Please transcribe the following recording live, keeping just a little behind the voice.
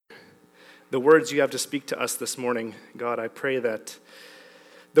the words you have to speak to us this morning. God, I pray that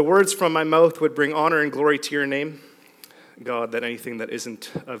the words from my mouth would bring honor and glory to your name. God, that anything that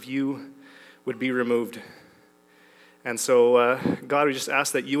isn't of you would be removed. And so, God, we just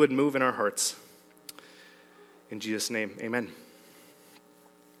ask that you would move in our hearts. In Jesus' name, amen.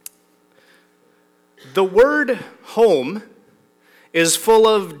 The word home is full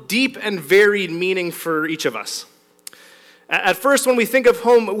of deep and varied meaning for each of us. At first, when we think of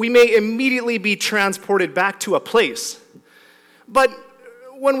home, we may immediately be transported back to a place. But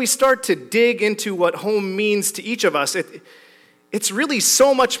when we start to dig into what home means to each of us, it's really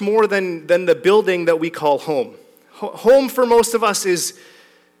so much more than the building that we call home. Home for most of us is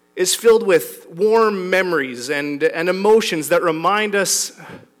filled with warm memories and emotions that remind us,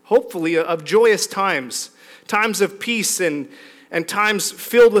 hopefully, of joyous times of peace and times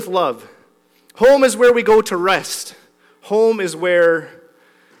filled with love. Home is where we go to rest. Home is where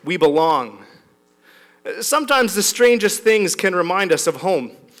we belong. Sometimes the strangest things can remind us of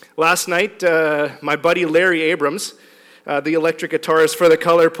home. Last night, my buddy Larry Abrams, the electric guitarist for The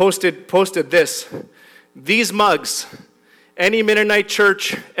Color, posted this: "These mugs, any Mennonite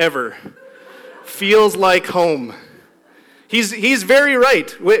church ever, feels like home." He's very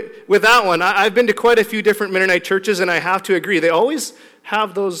right with that one. I've been to quite a few different Mennonite churches, and I have to agree, they always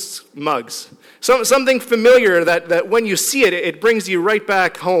have those mugs. Something familiar that when you see it, it brings you right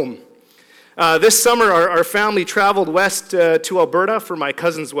back home. This summer, our family traveled west to Alberta for my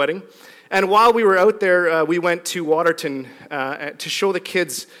cousin's wedding. And while we were out there, we went to Waterton to show the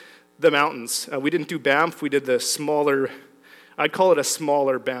kids the mountains. We didn't do Banff. We did the smaller, I'd call it a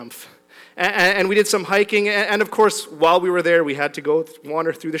smaller Banff. And we did some hiking. And of course, while we were there, we had to go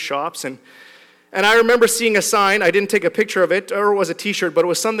wander through the shops. And I remember seeing a sign. I didn't take a picture of it, or it was a t-shirt, but it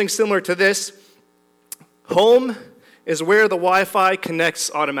was something similar to this: "Home is where the Wi-Fi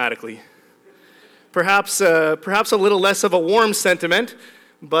connects automatically." Perhaps a little less of a warm sentiment,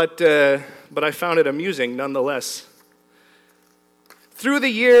 but I found it amusing nonetheless. Through the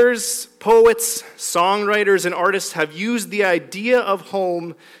years, poets, songwriters, and artists have used the idea of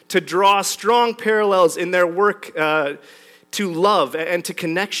home to draw strong parallels in their work to love and to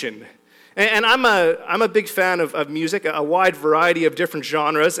connection. And I'm a big fan of music, a wide variety of different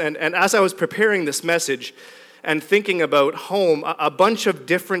genres, and as I was preparing this message and thinking about home, a bunch of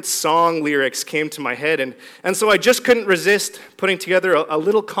different song lyrics came to my head, and so I just couldn't resist putting together a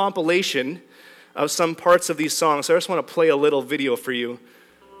little compilation of some parts of these songs. So I just want to play a little video for you.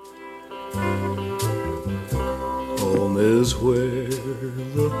 Home is where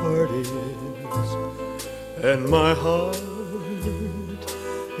the heart is, and my heart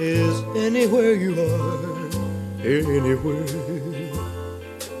is anywhere you are, anywhere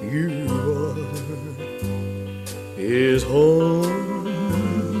you are is home.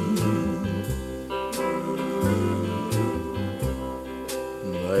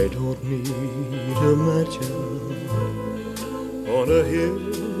 I don't need a mansion on a hill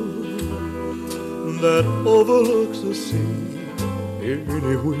that overlooks the sea.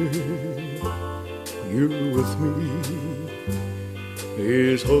 Anywhere you're with me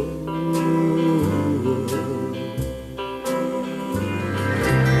is home.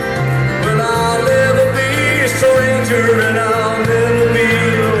 Well, I'll never be a stranger, and I'll never be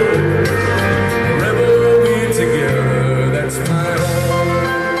alone. Forever we're together, that's my home.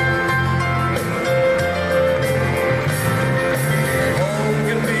 Home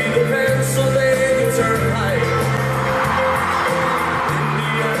can be the Pennsylvania Turnpike,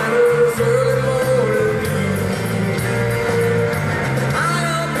 Indiana's early morning dew, high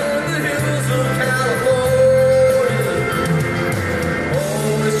up in the hills of California.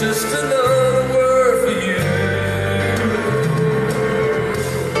 Home is just another word for you.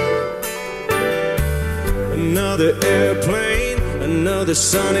 Another airplane, another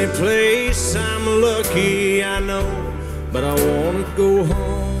sunny place. I'm lucky, I know, but I want to go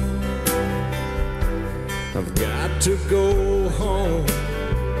home. I've got to go home.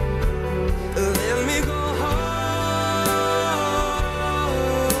 Let me go home,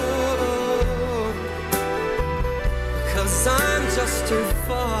 'cause I'm just too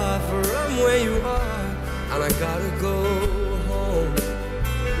far from where you are, and I gotta go home.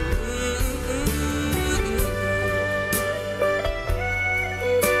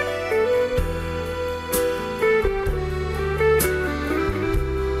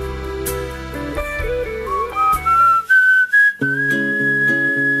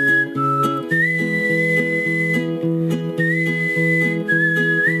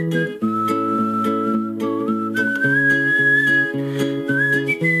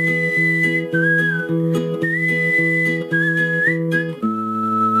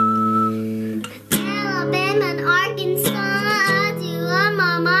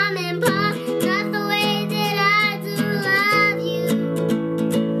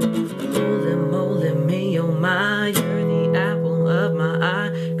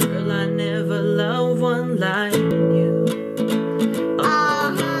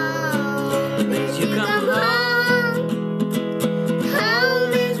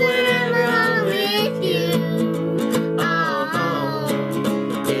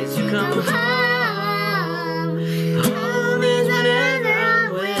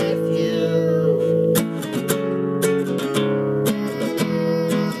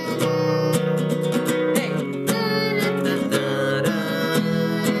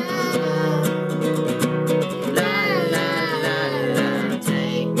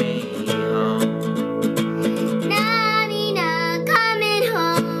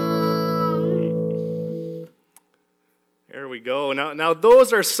 Now,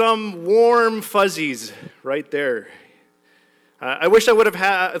 those are some warm fuzzies right there. I wish I would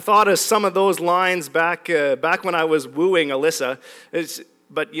have thought of some of those lines back when I was wooing Alyssa.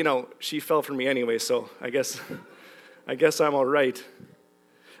 But, she fell for me anyway, so I guess I'm all right.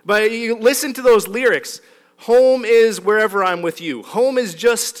 But you listen to those lyrics. Home is wherever I'm with you. Home is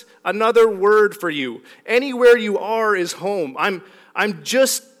just another word for you. Anywhere you are is home. I'm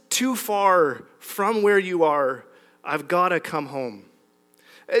just too far from where you are. I've got to come home.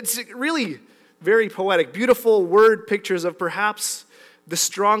 It's really very poetic, beautiful word pictures of perhaps the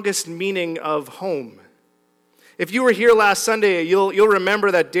strongest meaning of home. If you were here last Sunday, you'll remember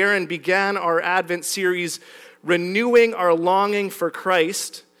that Darren began our Advent series renewing our longing for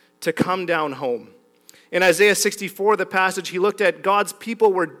Christ to come down home. In Isaiah 64, the passage he looked at, God's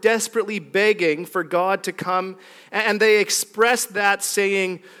people were desperately begging for God to come, and they expressed that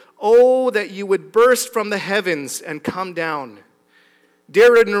saying, "Oh, that you would burst from the heavens and come down."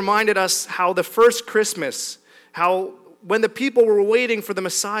 Darren reminded us how the first Christmas, how when the people were waiting for the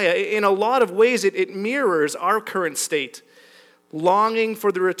Messiah, in a lot of ways it mirrors our current state, longing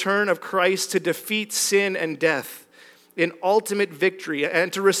for the return of Christ to defeat sin and death in ultimate victory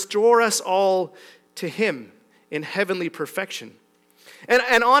and to restore us all to Him in heavenly perfection.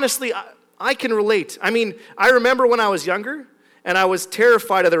 And honestly, I can relate. I mean, I remember when I was younger and I was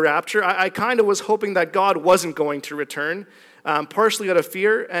terrified of the rapture. I kind of was hoping that God wasn't going to return. Partially out of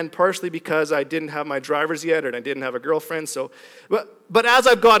fear and partially because I didn't have my driver's yet and I didn't have a girlfriend. But as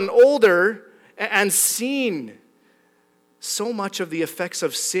I've gotten older and seen so much of the effects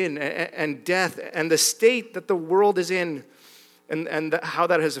of sin and death and the state that the world is in and how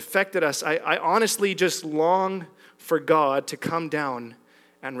that has affected us, I honestly just long for God to come down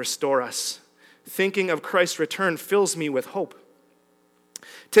and restore us. Thinking of Christ's return fills me with hope.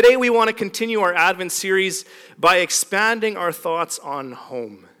 Today we want to continue our Advent series by expanding our thoughts on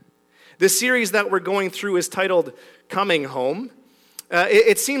home. The series that we're going through is titled Coming Home.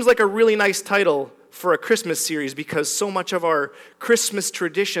 It seems like a really nice title for a Christmas series because so much of our Christmas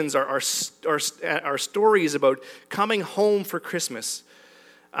traditions are stories about coming home for Christmas.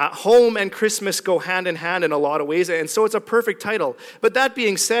 Home and Christmas go hand in hand in a lot of ways, and so it's a perfect title. But that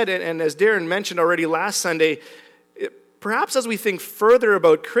being said, and as Darren mentioned already last Sunday, perhaps as we think further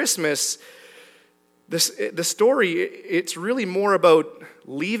about Christmas, the story, it's really more about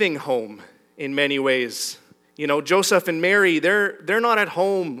leaving home in many ways. Joseph and Mary, they're not at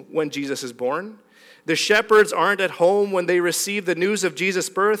home when Jesus is born. The shepherds aren't at home when they receive the news of Jesus'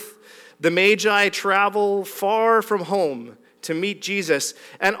 birth. The Magi travel far from home to meet Jesus.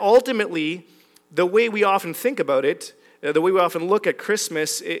 And ultimately, the way we often think about it, the way we often look at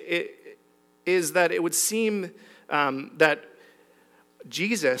Christmas, is that it would seem that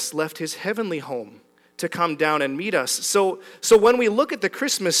Jesus left his heavenly home to come down and meet us. So when we look at the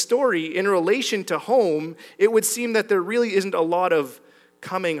Christmas story in relation to home, it would seem that there really isn't a lot of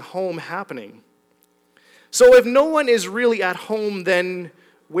coming home happening. So if no one is really at home, then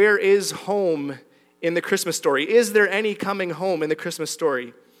where is home in the Christmas story? Is there any coming home in the Christmas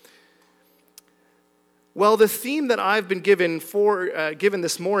story? Well, the theme that I've been given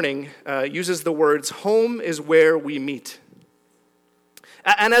this morning uses the words, home is where we meet.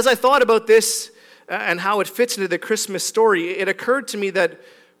 And as I thought about this and how it fits into the Christmas story, it occurred to me that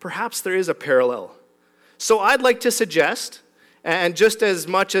perhaps there is a parallel. So I'd like to suggest, and just as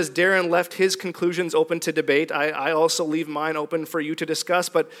much as Darren left his conclusions open to debate, I also leave mine open for you to discuss,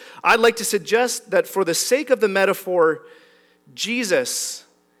 but I'd like to suggest that for the sake of the metaphor, Jesus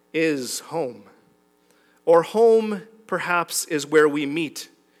is home. Or home, perhaps, is where we meet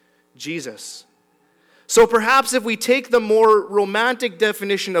Jesus. So perhaps if we take the more romantic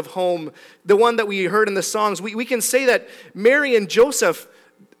definition of home, the one that we heard in the songs, we can say that Mary and Joseph,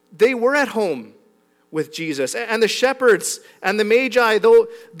 they were at home with Jesus. And the shepherds and the Magi, though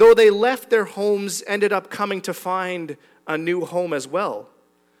they left their homes, ended up coming to find a new home as well.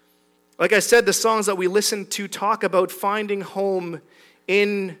 Like I said, the songs that we listened to talk about finding home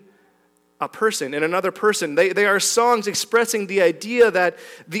in a person, in another person. They are songs expressing the idea that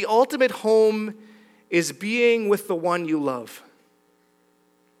the ultimate home is being with the one you love.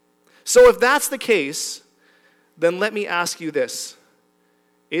 So if that's the case, then let me ask you this.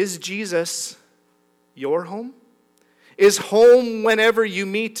 Is Jesus your home? Is home whenever you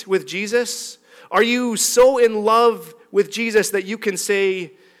meet with Jesus? Are you so in love with Jesus that you can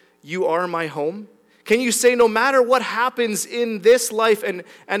say, "You are my home"? Can you say, no matter what happens in this life and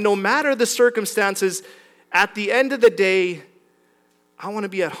no matter the circumstances, at the end of the day, I want to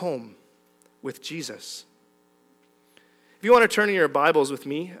be at home with Jesus? If you want to turn in your Bibles with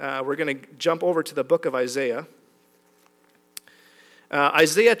me, we're going to jump over to the book of Isaiah.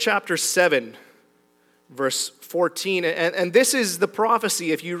 Isaiah chapter 7, verse 14. And this is the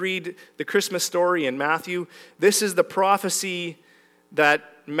prophecy, if you read the Christmas story in Matthew, this is the prophecy that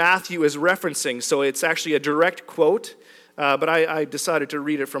Matthew is referencing. So it's actually a direct quote, but I decided to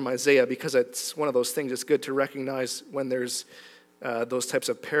read it from Isaiah because it's one of those things it's good to recognize when there's those types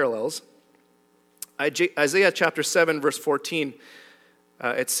of parallels. Isaiah chapter 7, verse 14,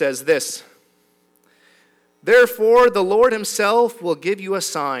 it says this, "Therefore the Lord himself will give you a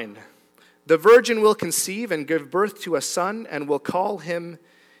sign. The virgin will conceive and give birth to a son and will call him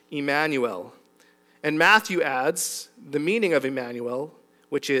Emmanuel." And Matthew adds the meaning of Emmanuel,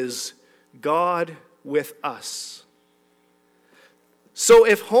 which is God with us. So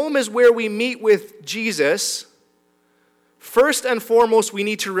if home is where we meet with Jesus, first and foremost we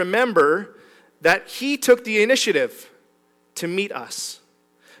need to remember that he took the initiative to meet us.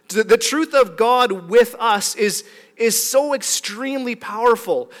 The truth of God with us is so extremely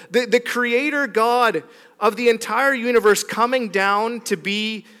powerful. The creator God of the entire universe coming down to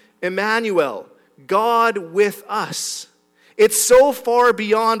be Emmanuel, God with us. It's so far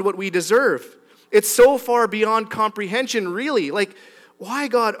beyond what we deserve. It's so far beyond comprehension, really. Like, why,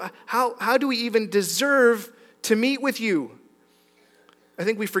 God? How do we even deserve to meet with you? I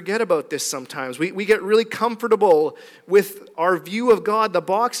think we forget about this sometimes. We get really comfortable with our view of God, the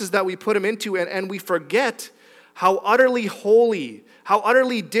boxes that we put him into, and we forget how utterly holy, how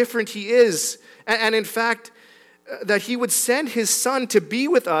utterly different he is. And in fact, that he would send his son to be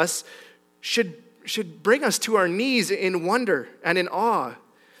with us should bring us to our knees in wonder and in awe.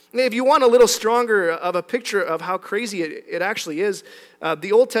 If you want a little stronger of a picture of how crazy it actually is,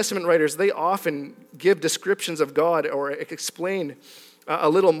 the Old Testament writers, they often give descriptions of God or explain a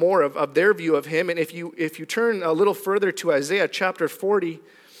little more of their view of him. And if you turn a little further to Isaiah chapter 40,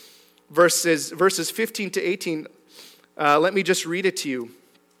 verses 15 to 18, let me just read it to you.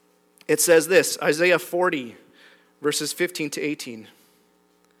 It says this, Isaiah 40, verses 15 to 18.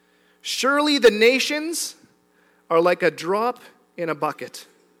 "Surely the nations are like a drop in a bucket.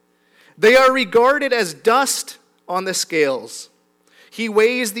 They are regarded as dust on the scales. He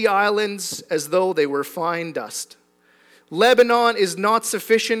weighs the islands as though they were fine dust. Lebanon is not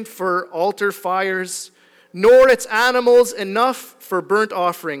sufficient for altar fires, nor its animals enough for burnt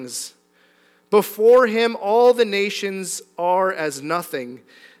offerings. Before him all the nations are as nothing.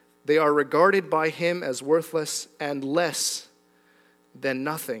 They are regarded by him as worthless and less than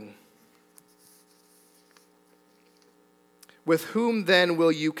nothing. With whom then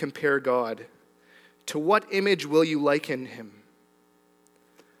will you compare God? To what image will you liken him?"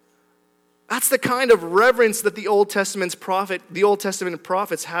 That's the kind of reverence that the Old Testament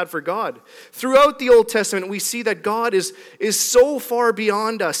prophets had for God. Throughout the Old Testament, we see that God is so far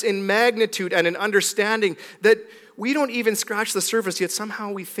beyond us in magnitude and in understanding that we don't even scratch the surface, yet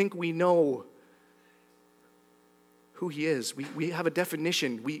somehow we think we know who he is. We have a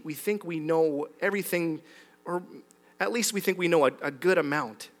definition. We think we know everything, or at least we think we know a good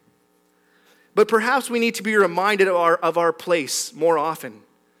amount. But perhaps we need to be reminded of our place more often.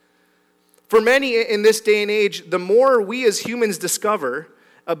 For many in this day and age, the more we as humans discover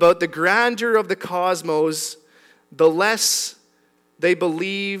about the grandeur of the cosmos, the less they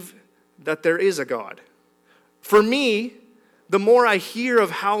believe that there is a God. For me, the more I hear of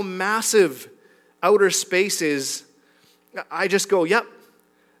how massive outer space is, I just go, yep,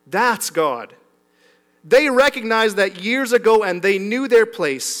 that's God. They recognized that years ago and they knew their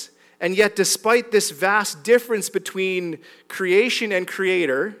place. And yet, despite this vast difference between creation and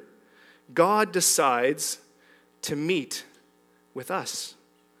creator, God decides to meet with us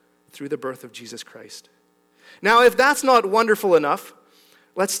through the birth of Jesus Christ. Now, if that's not wonderful enough,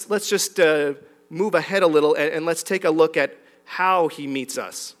 let's just move ahead a little and let's take a look at how he meets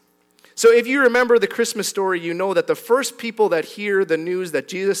us. So if you remember the Christmas story, you know that the first people that hear the news that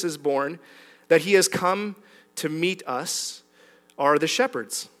Jesus is born, that he has come to meet us, are the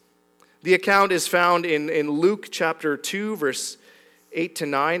shepherds. The account is found in Luke chapter 2, verse 8 to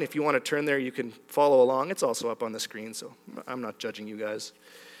 9. If you want to turn there, you can follow along. It's also up on the screen, so I'm not judging you guys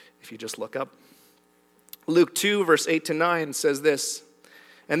if you just look up. Luke 2, verse 8 to 9 says this,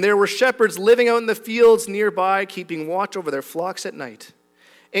 "And there were shepherds living out in the fields nearby, keeping watch over their flocks at night.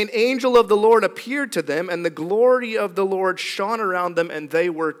 An angel of the Lord appeared to them, and the glory of the Lord shone around them, and they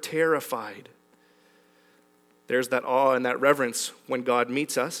were terrified." There's that awe and that reverence when God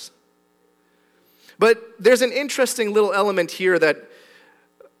meets us. But there's an interesting little element here that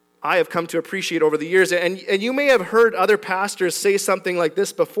I have come to appreciate over the years, and you may have heard other pastors say something like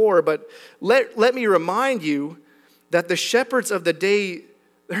this before, but let me remind you that the shepherds of the day,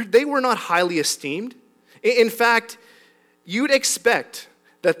 they were not highly esteemed. In fact, you'd expect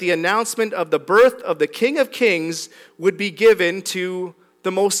that the announcement of the birth of the King of Kings would be given to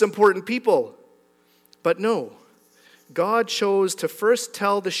the most important people. But no, God chose to first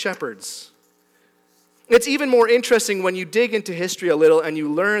tell the shepherds. It's even more interesting when you dig into history a little and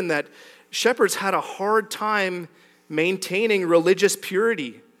you learn that shepherds had a hard time maintaining religious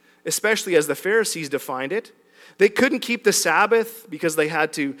purity, especially as the Pharisees defined it. They couldn't keep the Sabbath because they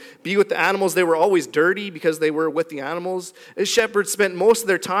had to be with the animals. They were always dirty because they were with the animals. Shepherds spent most of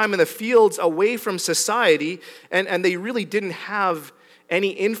their time in the fields away from society, and they really didn't have any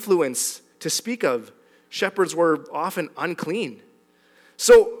influence to speak of. Shepherds were often unclean.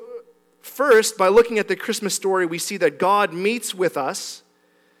 So first, by looking at the Christmas story, we see that God meets with us.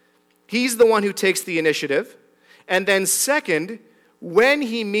 He's the one who takes the initiative. And then second, when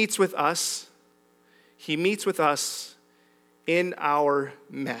he meets with us in our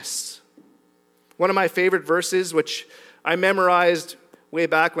mess. One of my favorite verses, which I memorized way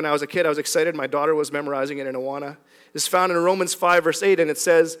back when I was a kid, I was excited. My daughter was memorizing it in Awana, is found in Romans 5, verse 8, and it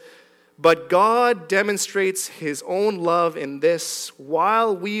says, "But God demonstrates his own love in this: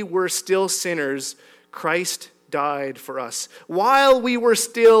 while we were still sinners, Christ died for us." While we were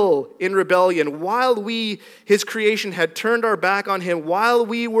still in rebellion, while we, his creation, had turned our back on him, while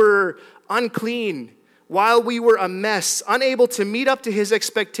we were unclean, while we were a mess, unable to meet up to his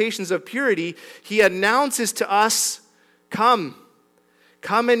expectations of purity, he announces to us, come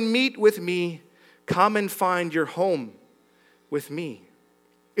and meet with me, come and find your home with me.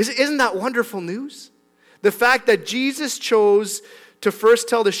 Isn't that wonderful news? The fact that Jesus chose to first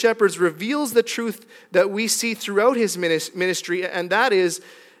tell the shepherds reveals the truth that we see throughout his ministry, and that is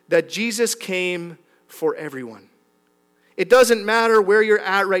that Jesus came for everyone. It doesn't matter where you're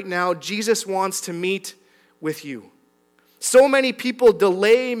at right now, Jesus wants to meet with you. So many people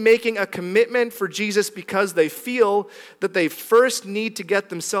delay making a commitment for Jesus because they feel that they first need to get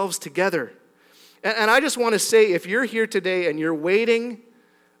themselves together. And I just want to say, if you're here today and you're waiting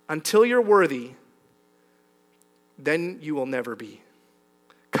until you're worthy, then you will never be.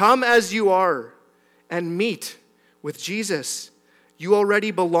 Come as you are and meet with Jesus. You already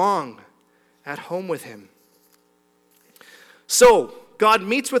belong at home with him. So, God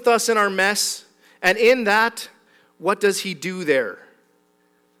meets with us in our mess, and in that, what does he do there?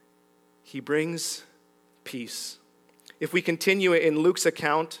 He brings peace. If we continue in Luke's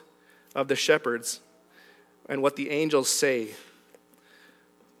account of the shepherds and what the angels say,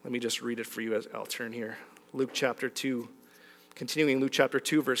 let me just read it for you as I'll turn here. Luke chapter 2. Continuing Luke chapter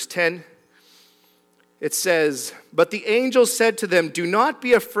 2, verse 10, it says, "But the angel said to them, 'Do not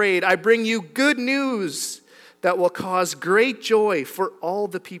be afraid. I bring you good news that will cause great joy for all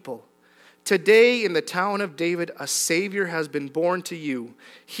the people. Today in the town of David, a Savior has been born to you.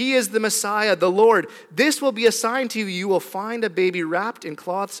 He is the Messiah, the Lord. This will be a sign to you. You will find a baby wrapped in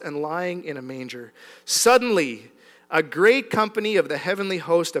cloths and lying in a manger.' Suddenly, a great company of the heavenly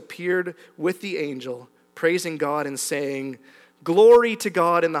host appeared with the angel, praising God and saying, 'Glory to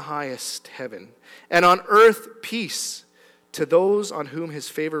God in the highest heaven, and on earth peace to those on whom his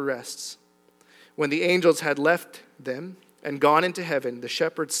favor rests.' When the angels had left them and gone into heaven, the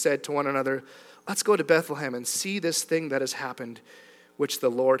shepherds said to one another, 'Let's go to Bethlehem and see this thing that has happened, which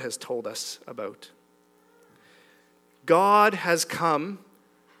the Lord has told us about.'" God has come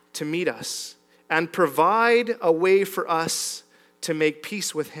to meet us and provide a way for us to make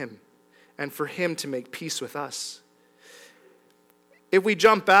peace with him and for him to make peace with us. If we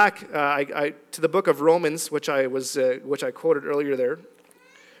jump back to the book of Romans, which I quoted earlier there,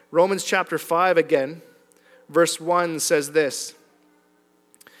 Romans chapter 5 again, verse 1 says this,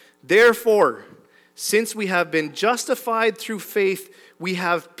 "Therefore, since we have been justified through faith, we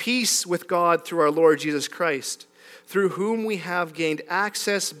have peace with God through our Lord Jesus Christ, through whom we have gained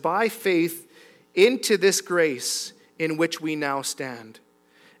access by faith into this grace in which we now stand.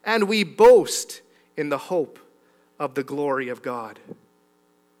 And we boast in the hope of the glory of God."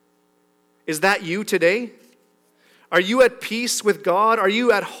 Is that you today? Are you at peace with God? Are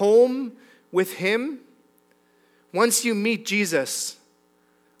you at home with him? Once you meet Jesus,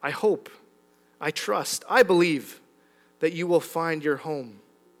 I hope, I trust, I believe that you will find your home.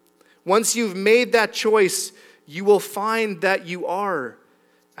 Once you've made that choice, you will find that you are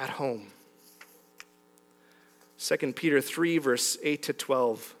at home. 2 Peter 3, verse 8 to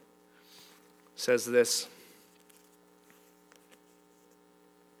 12 says this,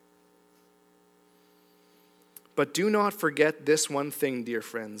 "But do not forget this one thing, dear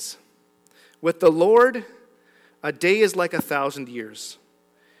friends. With the Lord, a day is like 1,000 years,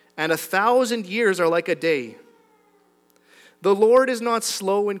 and 1,000 years are like a day. The Lord is not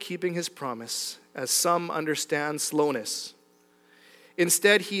slow in keeping his promise, as some understand slowness.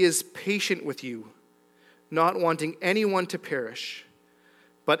 Instead, he is patient with you, not wanting anyone to perish,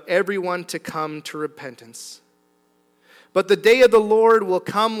 but everyone to come to repentance. But the day of the Lord will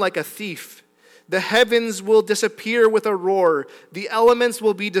come like a thief. The heavens will disappear with a roar. The elements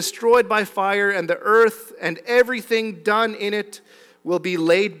will be destroyed by fire, and the earth and everything done in it will be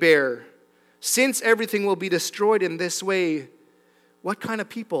laid bare. Since everything will be destroyed in this way, what kind of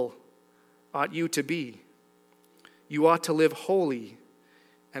people ought you to be? You ought to live holy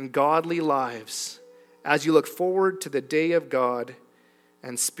and godly lives as you look forward to the day of God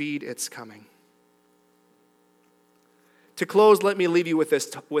and speed its coming. To close, let me leave you with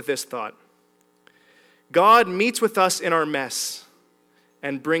this thought. God meets with us in our mess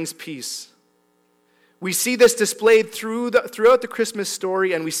and brings peace. We see this displayed throughout the Christmas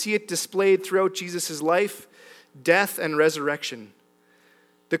story, and we see it displayed throughout Jesus' life, death, and resurrection.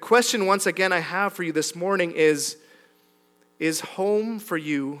 The question, once again, I have for you this morning is home for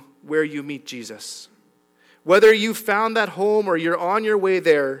you where you meet Jesus? Whether you found that home or you're on your way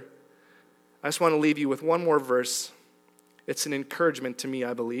there, I just want to leave you with one more verse. It's an encouragement to me,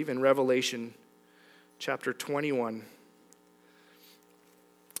 I believe, in Revelation chapter 21,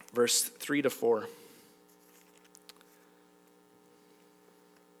 verse 3 to 4.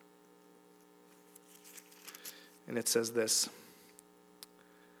 And it says this: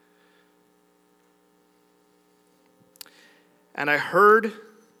 "And I heard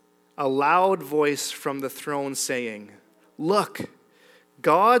a loud voice from the throne saying, 'Look,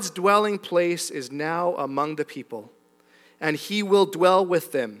 God's dwelling place is now among the people, and he will dwell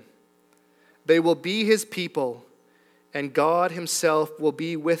with them. They will be his people, and God himself will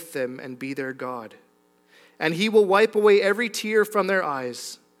be with them and be their God. And he will wipe away every tear from their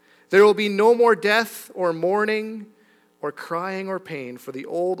eyes. There will be no more death or mourning or crying or pain, for the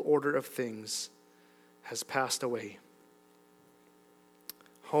old order of things has passed away.'"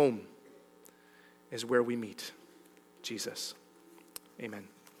 Home is where we meet Jesus. Amen.